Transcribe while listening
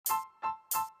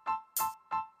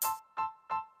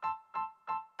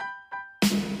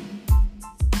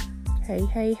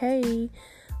Hey.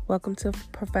 Welcome to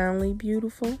Profoundly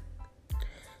Beautiful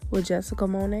with Jessica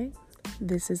Monet.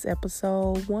 This is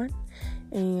episode 1,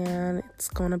 and it's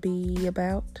going to be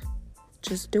about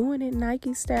just doing it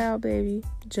Nike style, baby.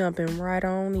 Jumping right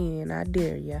on in. I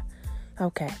dare ya.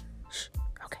 Okay,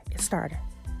 it started.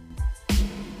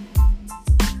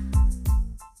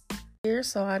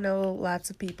 So I know lots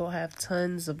of people have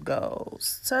tons of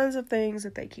goals, tons of things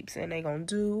that they keep saying they're going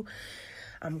to do.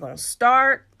 I'm going to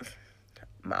start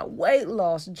my weight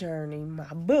loss journey,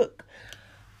 my book.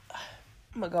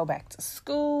 I'm going to go back to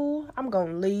school. I'm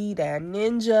going to leave that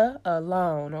ninja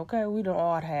alone, okay? We done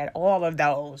all had all of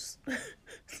those.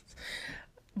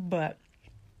 But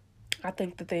I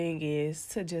think the thing is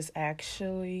to just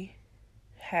actually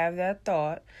have that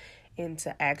thought and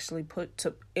to actually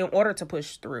in order to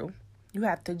push through, you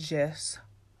have to just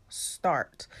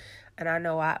start. And I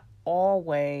know I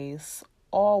always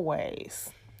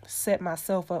set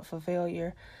myself up for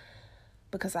failure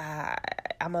because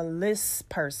I'm a list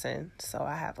person. So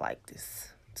I have like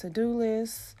this to-do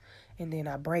list, and then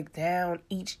I break down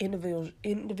each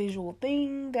individual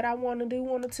thing that I want to do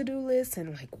on the to-do list,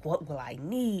 and like, what will I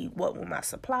need? What will my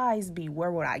supplies be?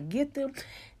 Where would I get them?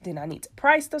 Then I need to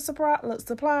price the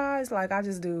supplies. Like I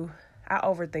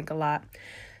overthink a lot.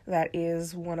 That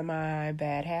is one of my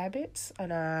bad habits,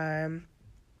 and I'm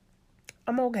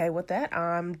okay with that.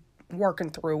 I'm working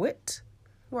through it,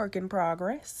 work in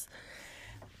progress.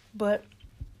 But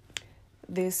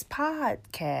this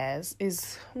podcast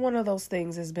is one of those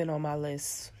things that's been on my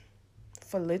list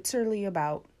for literally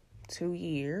about 2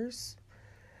 years.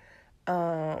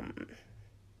 2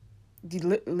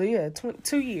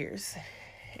 years.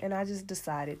 And I just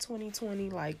decided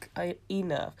 2020,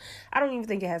 enough. I don't even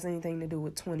think it has anything to do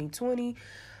with 2020,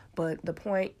 but the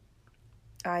point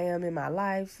I am in my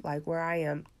life, like where I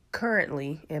am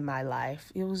currently in my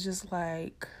life, it was just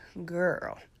like,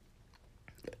 girl,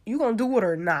 you gonna do it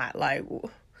or not? Like,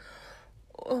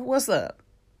 what's up?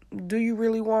 Do you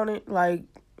really want it? Like,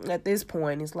 at this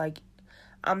point, it's like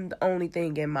I'm the only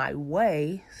thing in my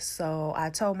way. So I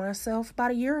told myself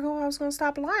about a year ago I was gonna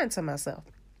stop lying to myself.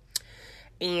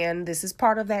 And this is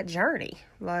part of that journey.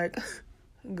 Like,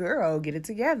 girl, get it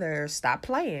together. Stop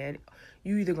playing.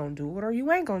 You either gonna do it or you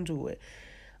ain't gonna do it.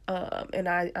 And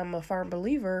I'm a firm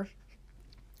believer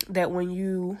that when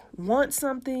you want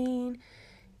something,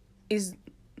 is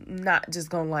not just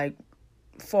gonna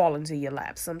fall into your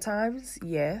lap. Sometimes,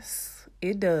 yes,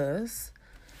 it does.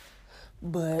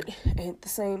 But at the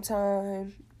same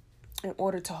time, in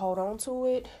order to hold on to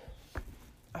it,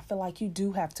 I feel like you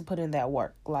do have to put in that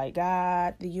work. Like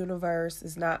God, the universe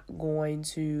is not going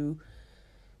to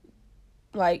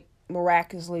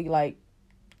miraculously,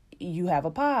 you have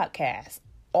a podcast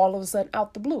all of a sudden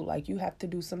out the blue. Like you have to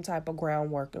do some type of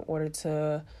groundwork in order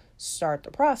to start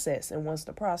the process. And once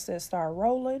the process start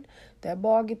rolling, that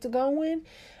ball get to going,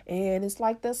 and it's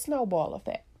like the snowball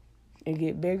effect. It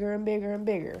get bigger and bigger and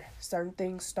bigger. Certain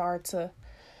things start to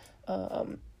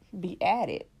be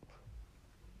added.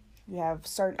 You have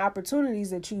certain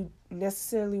opportunities that you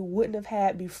necessarily wouldn't have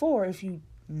had before if you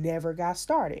never got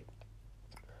started.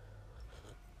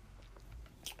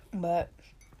 But,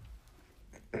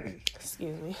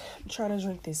 excuse me, I'm trying to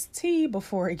drink this tea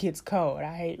before it gets cold.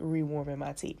 I hate rewarming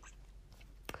my tea.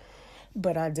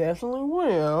 But I definitely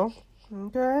will.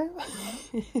 Okay?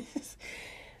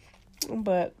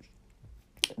 But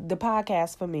the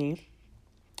podcast for me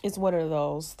is one of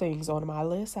those things on my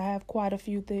list. I have quite a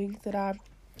few things that I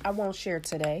won't share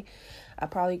today. I'll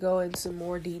probably go into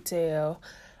more detail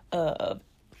of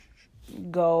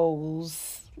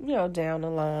goals, down the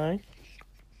line.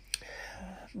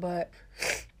 But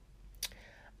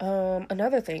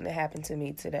another thing that happened to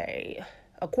me today,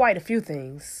 quite a few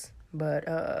things, but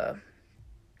I'm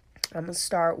gonna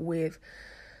start with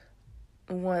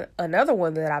another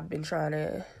one that I've been trying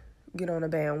to get on a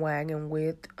bandwagon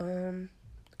with. I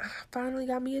finally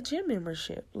got me a gym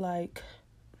membership. I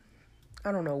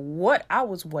don't know what I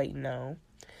was waiting on.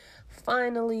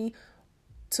 Finally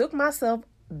took myself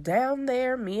down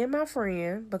there, me and my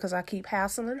friend, because I keep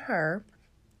hassling her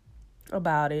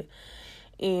about it.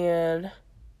 And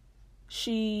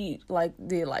she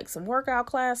did some workout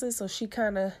classes. So she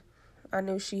I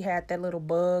knew she had that little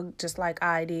bug just like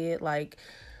I did,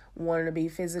 wanting to be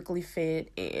physically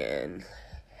fit and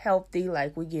healthy.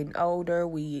 We getting older.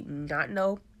 We not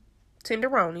no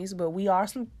tenderonis, but we are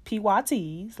some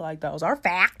PYTs. Those are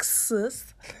facts.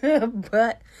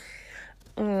 But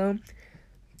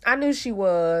I knew she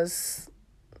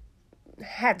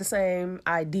had the same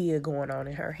idea going on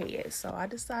in her head. So I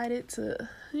decided to,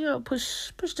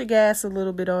 push the gas a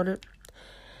little bit on it.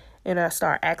 And I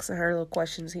start asking her little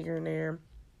questions here and there.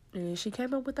 And she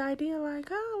came up with the idea like,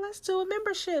 oh, let's do a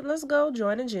membership. Let's go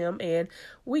join a gym and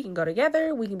we can go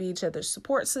together. We can be each other's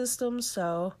support system.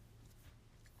 So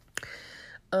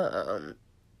that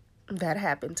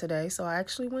happened today. So I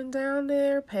actually went down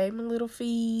there, paid my little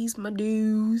fees, my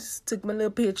dues, took my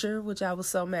little picture, which I was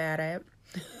so mad at.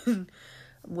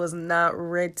 Was not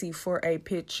ready for a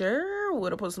picture.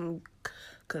 Would have put some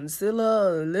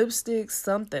concealer, lipstick,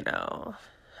 something on.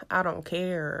 I don't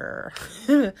care.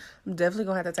 I'm definitely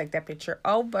gonna have to take that picture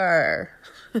over.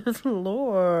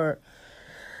 Lord.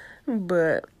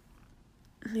 But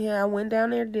yeah, I went down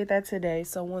there, did that today.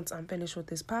 So once I'm finished with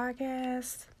this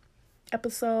podcast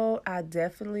episode, I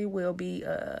definitely will be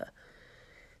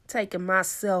taking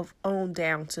myself on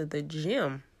down to the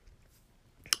gym.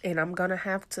 And I'm gonna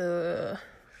have to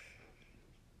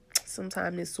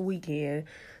sometime this weekend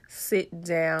sit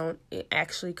down and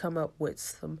actually come up with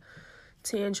some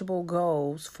tangible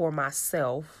goals for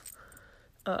myself,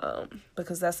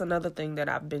 because that's another thing that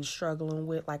I've been struggling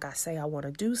with. Like I say, I want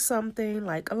to do something,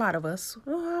 like a lot of us,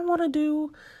 I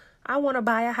want to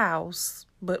buy a house,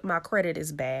 but my credit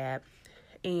is bad,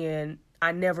 and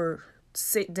I never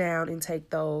sit down and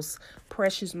take those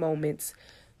precious moments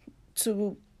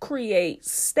to create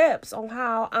steps on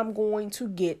how I'm going to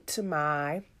get to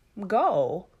my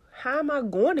goal. How am I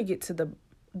going to get to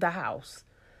the house?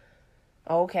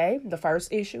 Okay, the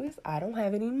first issue is I don't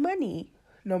have any money.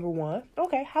 Number one.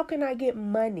 Okay, how can I get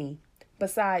money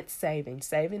besides saving?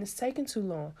 Saving is taking too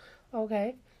long.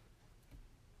 Okay.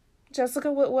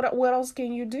 Jessica, what else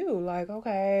can you do? Like,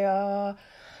 okay,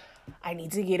 I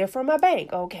need to get it from my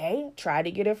bank. Okay, try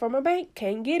to get it from a bank.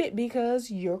 Can't get it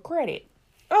because your credit.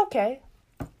 Okay,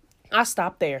 I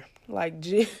stop there. Like,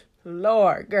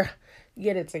 Lord, girl,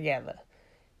 get it together.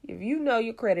 If you know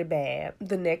your credit bad,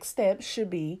 the next step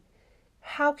should be,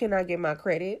 how can I get my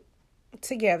credit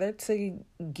together to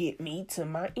get me to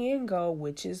my end goal,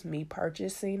 which is me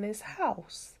purchasing this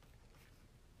house?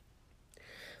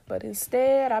 But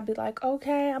instead, I'd be like,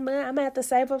 okay, I'm gonna have to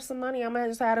save up some money. I'm gonna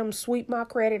just have them sweep my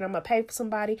credit. I'm gonna pay for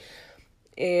somebody.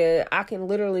 And I can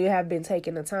literally have been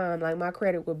taking the time. Like, my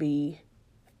credit would be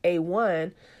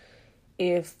A1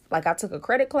 if, like, I took a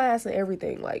credit class and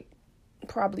everything, like,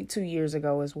 probably 2 years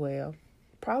ago as well.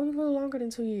 Probably a little longer than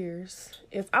 2 years.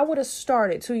 If I would have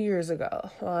started 2 years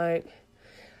ago, like,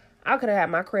 I could have had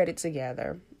my credit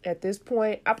together. At this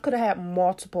point, I could have had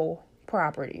multiple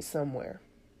properties somewhere.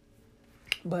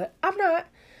 But I'm not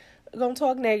going to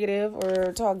talk negative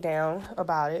or talk down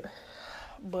about it.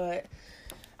 But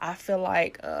I feel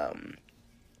like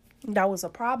that was a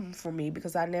problem for me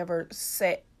because I never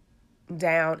sat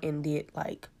down and did,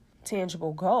 like,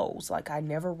 tangible goals. Like, I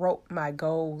never wrote my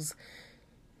goals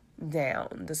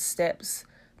down, the steps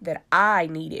that I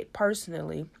needed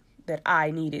personally, that I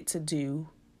needed to do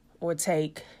or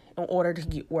take in order to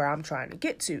get where I'm trying to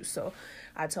get to. So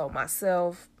I told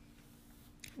myself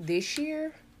this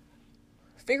year,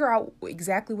 figure out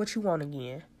exactly what you want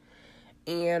again.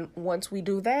 And once we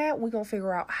do that, we're going to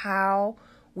figure out how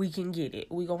we can get it.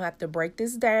 We're going to have to break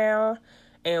this down,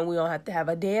 and we're going to have to have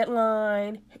a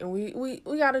deadline, and we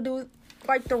got to do it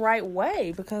like the right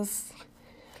way, because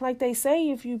like they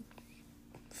say, if you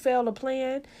fail to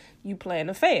plan, you plan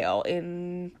to fail.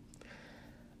 And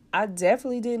I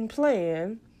definitely didn't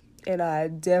plan, and I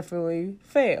definitely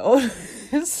failed.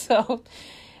 So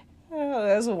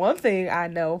that's one thing I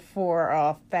know for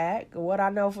a fact. What I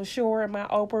know for sure in my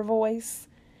Oprah voice,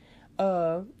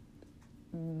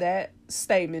 that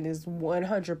statement is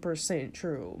 100%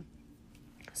 true.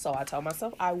 So I told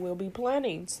myself I will be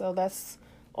planning. So that's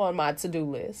on my to-do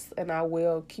list. And I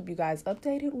will keep you guys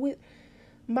updated with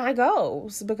my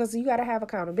goals, because you got to have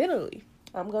accountability.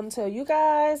 I'm going to tell you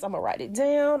guys. I'm going to write it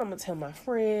down. I'm going to tell my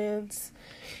friends.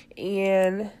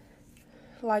 And,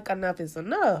 like, enough is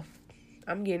enough.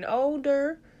 I'm getting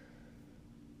older.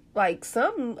 Like,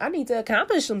 I need to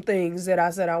accomplish some things that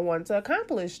I said I wanted to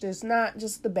accomplish. It's not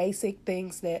just the basic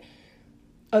things that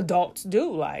adults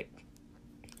do. Like,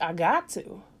 I got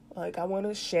to. Like, I want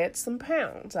to shed some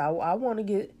pounds. I want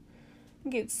to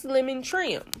get slim and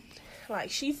trim. Like,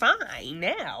 she fine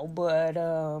now, but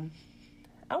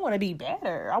I want to be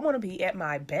better. I want to be at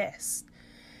my best.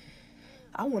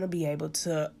 I want to be able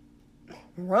to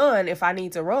run if I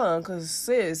need to run, because,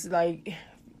 sis, like,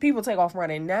 people take off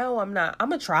running. Now I'm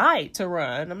going to try to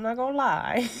run. I'm not going to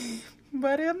lie.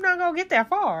 But I'm not going to get that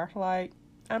far. Like,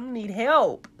 I need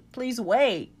help. Please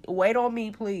wait. Wait on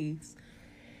me, please.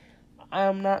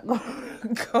 I'm not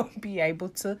going to be able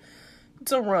to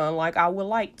run like I would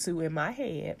like to in my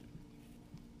head.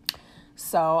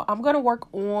 So I'm going to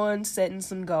work on setting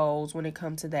some goals when it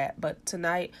comes to that. But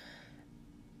tonight,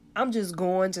 I'm just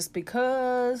going just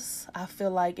because I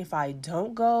feel like if I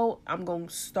don't go, I'm going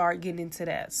to start getting into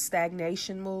that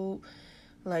stagnation mood.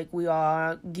 Like we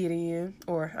all get in,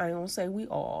 or I don't say we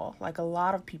all, like a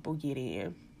lot of people get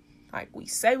in. Like we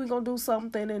say we're going to do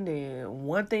something and then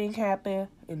one thing happen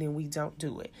and then we don't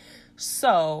do it.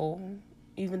 So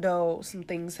even though some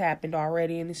things happened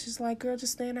already and it's just like, girl,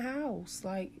 just stay in the house.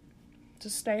 Like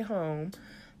just stay home.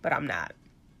 But I'm not.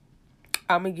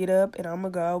 I'm going to get up and I'm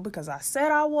going to go because I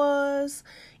said I was.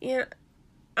 And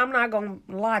I'm not going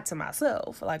to lie to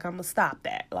myself. Like I'm going to stop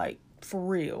that. Like for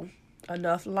real.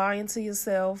 Enough lying to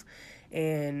yourself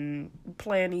and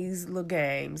playing these little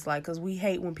games, like, because we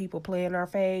hate when people play in our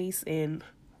face, and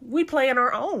we play in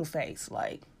our own face.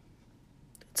 Like,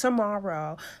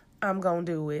 tomorrow I'm gonna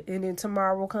do it, and then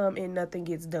tomorrow will come and nothing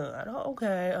gets done.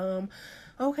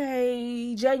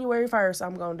 Okay, January 1st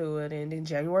I'm gonna do it, and then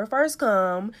January 1st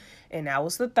come, and that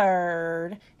was the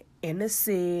 3rd and the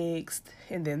 6th,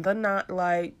 and then the 9th.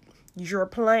 Like, you're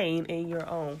playing in your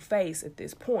own face at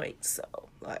this point. So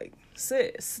like,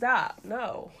 sis, stop.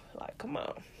 No, like, come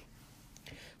on.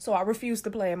 So I refuse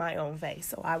to play in my own face.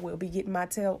 So I will be getting my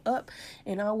tail up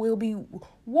and I will be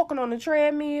walking on the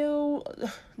treadmill,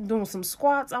 doing some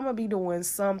squats. I'm going to be doing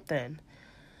something.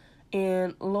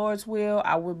 And Lord's will,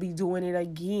 I will be doing it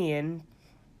again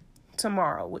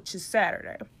tomorrow, which is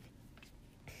Saturday.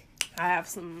 I have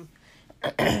some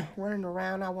running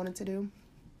around I wanted to do,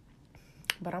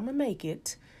 but I'm going to make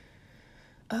it.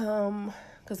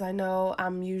 Because I know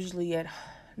I'm usually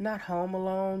not home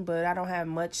alone, but I don't have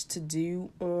much to do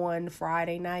on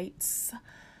Friday nights.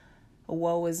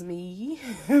 Woe is me.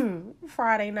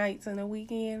 Friday nights and the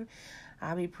weekend,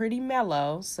 I'll be pretty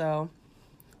mellow, so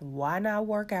why not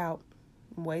work out?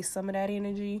 Waste some of that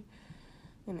energy,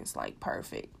 and it's like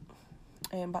perfect.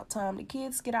 And by the time the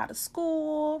kids get out of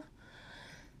school,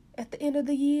 at the end of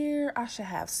the year, I should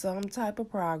have some type of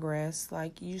progress.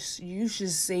 Like, you should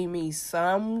see me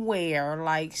somewhere.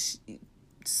 Like,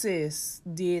 sis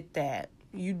did that.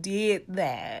 You did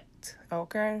that.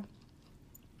 Okay?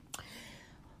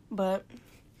 But,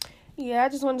 yeah, I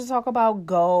just wanted to talk about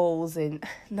goals and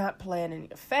not playing in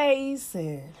your face.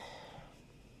 And,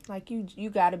 like, you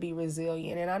got to be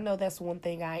resilient. And I know that's one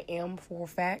thing I am for a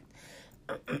fact.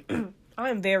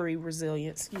 I'm very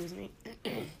resilient. Excuse me.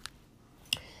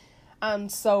 I'm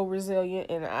so resilient,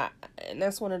 and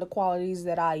that's one of the qualities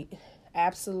that I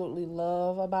absolutely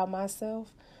love about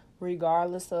myself,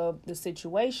 regardless of the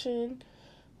situation,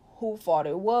 who fault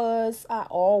it was. I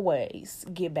always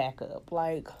get back up,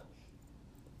 like,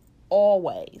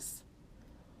 always.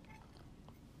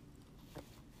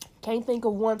 Can't think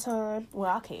of one time.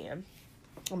 Well, I can.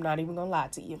 I'm not even gonna lie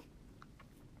to you.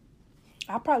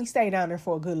 I'll probably stay down there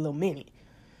for a good little minute.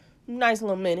 Nice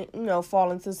little minute,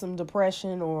 fall into some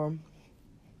depression or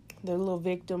the little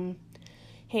victim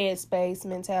headspace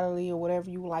mentality or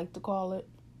whatever you like to call it.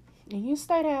 And you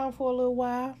stay down for a little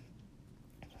while.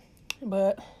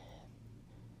 But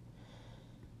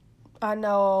I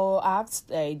know I've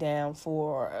stayed down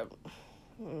for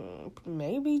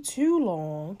maybe too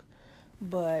long,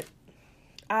 but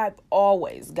I've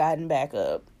always gotten back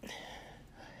up.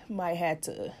 Might have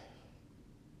to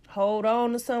hold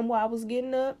on to something while I was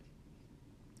getting up.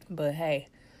 But hey,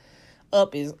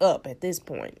 up is up at this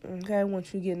point, okay?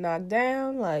 Once you get knocked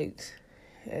down, like,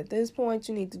 at this point,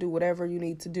 you need to do whatever you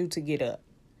need to do to get up.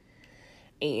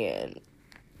 And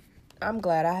I'm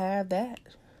glad I have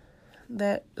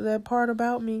that part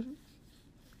about me,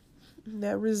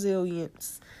 that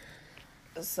resilience.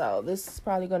 So this is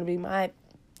probably going to be my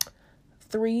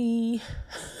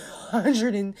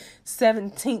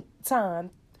 317th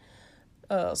time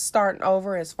starting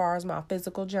over as far as my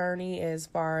physical journey, as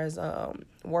far as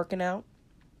working out.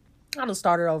 I done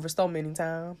started over so many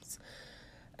times,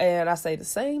 and I say the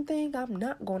same thing. I'm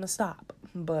not going to stop,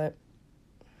 but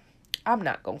I'm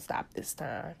not going to stop this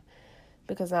time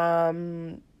because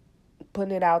I'm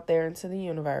putting it out there into the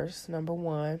universe. Number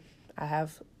one, I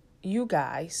have you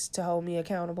guys to hold me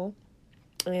accountable,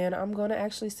 and I'm going to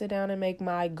actually sit down and make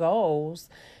my goals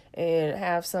and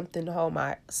have something to hold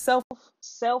myself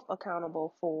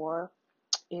accountable for.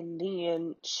 And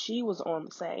then she was on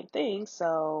the same thing,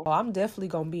 so I'm definitely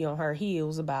gonna be on her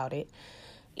heels about it,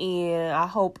 and I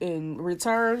hope in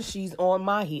return she's on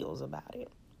my heels about it.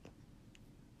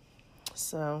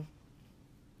 So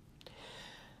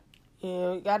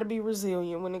yeah, you gotta be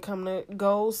resilient when it comes to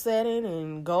goal setting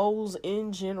and goals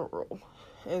in general,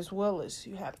 as well as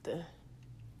you have to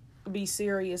be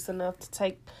serious enough to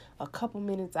take a couple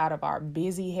minutes out of our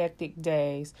busy, hectic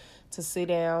days to sit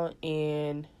down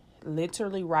and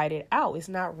literally write it out. It's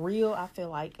not real, I feel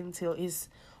like, until it's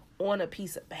on a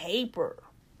piece of paper.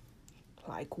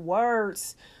 Like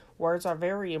words are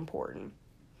very important.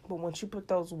 But once you put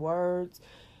those words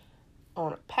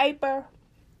on a paper,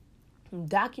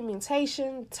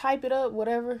 documentation, type it up,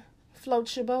 whatever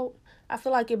floats your boat, I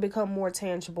feel like it becomes more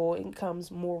tangible. It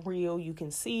becomes more real. You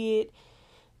can see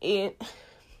it.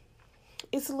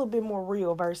 It's a little bit more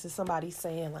real versus somebody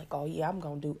saying like, oh yeah, I'm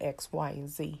going to do X, Y, and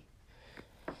Z.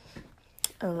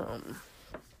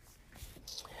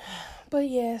 But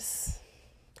yes,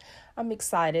 I'm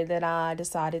excited that I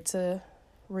decided to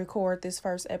record this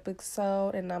first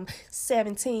episode, and I'm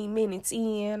 17 minutes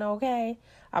in, okay?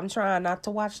 I'm trying not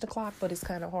to watch the clock, but it's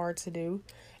kind of hard to do.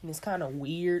 And it's kind of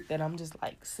weird that I'm just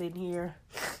like sitting here.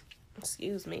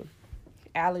 Excuse me.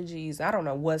 Allergies. I don't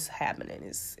know what's happening.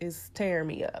 It's tearing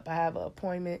me up. I have an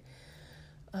appointment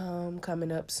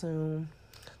coming up soon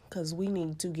because we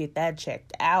need to get that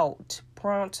checked out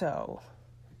pronto.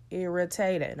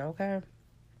 Irritating, okay?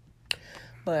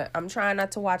 But I'm trying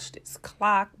not to watch this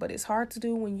clock, but it's hard to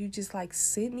do when you just like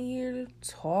sitting here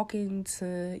talking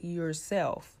to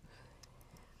yourself.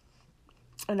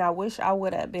 And I wish I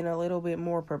would have been a little bit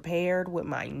more prepared with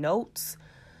my notes,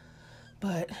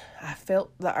 but I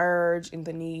felt the urge and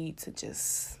the need to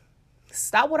just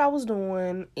stop what I was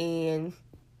doing and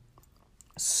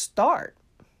start,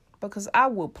 because I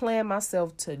would plan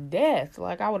myself to death.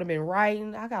 Like I would have been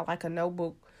writing. I got like a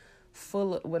notebook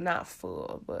full of, well, not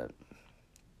full, but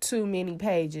too many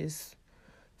pages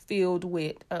filled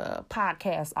with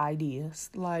podcast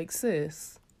ideas. Like,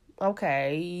 sis,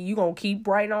 okay, you gonna keep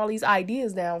writing all these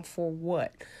ideas down for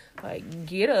what? Like,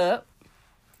 get up,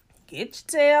 get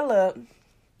your tail up,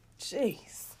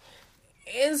 jeez,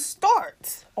 and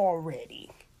start already.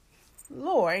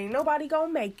 Lord, ain't nobody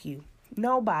gonna make you.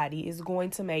 Nobody is going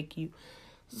to make you.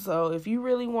 So if you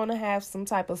really want to have some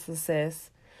type of success,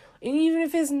 and even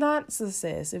if it's not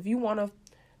success, if you want to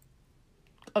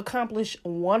accomplish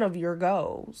one of your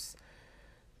goals,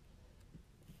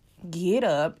 get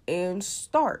up and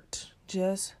start.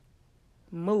 Just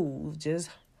move. Just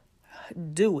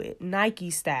do it. Nike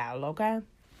style, okay?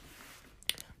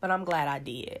 But I'm glad I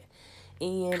did.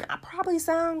 And I probably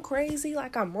sound crazy,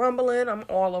 like I'm rumbling. I'm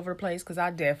all over the place, because I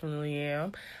definitely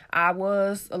am. I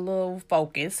was a little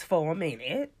focused for a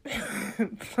minute.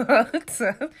 But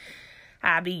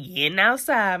I be getting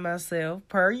outside myself,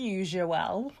 per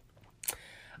usual.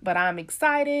 But I'm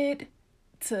excited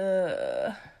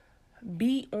to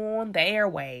be on the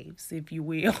airwaves, if you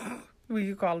will. We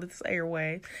could call this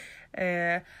airwave.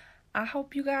 I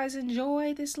hope you guys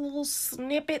enjoy this little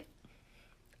snippet.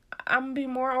 I'm going to be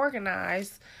more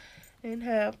organized and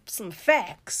have some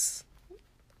facts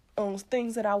on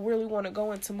things that I really want to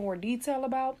go into more detail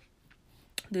about.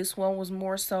 This one was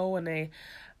more so in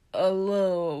a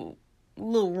little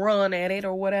run at it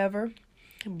or whatever.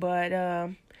 But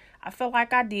I felt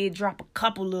like I did drop a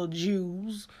couple little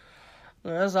jewels.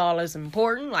 That's all that's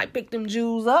important. Like, pick them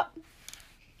jewels up.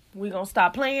 We gonna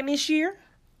stop playing this year.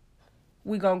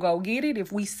 We gonna go get it.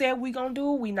 If we said we gonna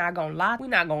do it, we not gonna lie. We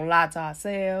not gonna lie to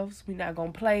ourselves. We not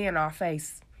gonna play in our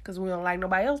face, because we don't like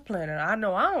nobody else playing it. I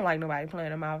know I don't like nobody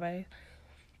playing in my face.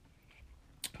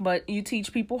 But you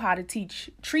teach people how to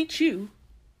treat you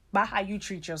by how you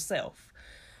treat yourself.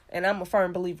 And I'm a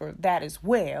firm believer of that as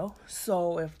well.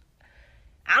 So if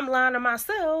I'm lying to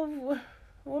myself,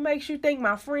 what makes you think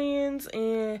my friends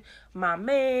and my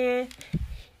man,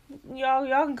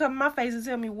 y'all can come in my face and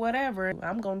tell me whatever.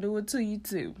 I'm going to do it to you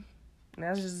too.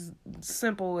 That's just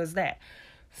simple as that.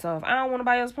 So if I don't want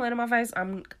nobody else playing in my face,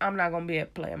 I'm not going to be able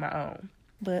to play in my own.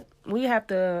 But we have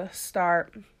to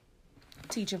start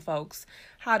teaching folks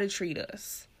how to treat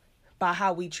us by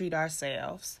how we treat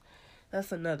ourselves.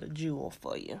 That's another jewel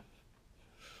for you.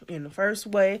 And the first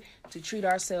way to treat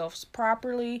ourselves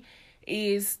properly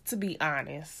is to be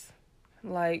honest.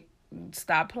 Like,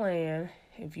 stop playing.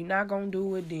 If you're not going to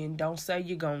do it, then don't say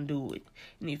you're going to do it.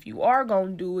 And if you are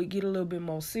going to do it, get a little bit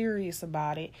more serious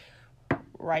about it.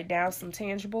 Write down some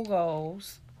tangible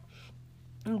goals.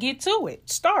 And get to it.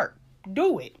 Start.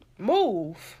 Do it.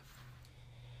 Move.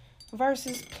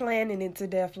 Versus planning it to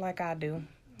death like I do.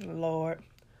 Lord.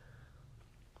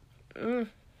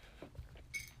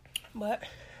 But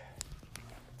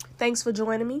thanks for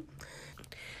joining me.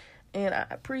 And I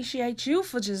appreciate you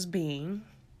for just being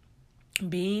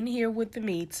here with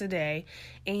me today.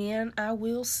 And I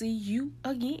will see you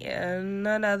again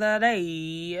another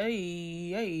day.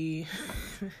 Hey.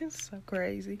 It's so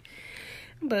crazy.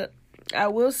 But I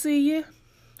will see you.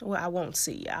 Well, I won't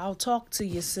see you. I'll talk to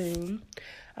you soon.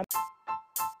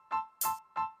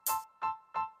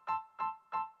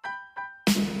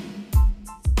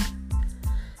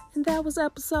 And that was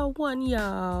episode 1,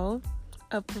 y'all,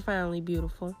 of Profoundly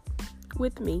Beautiful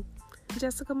with me,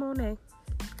 Jessica Monet.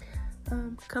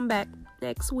 Come back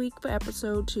next week for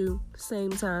episode 2.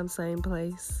 Same time, same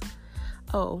place.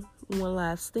 Oh, one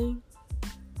last thing.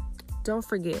 Don't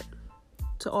forget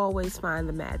to always find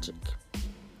the magic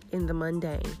in the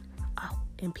mundane. Oh,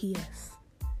 and P.S.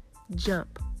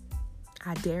 Jump.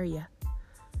 I dare ya.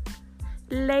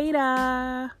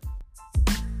 Later.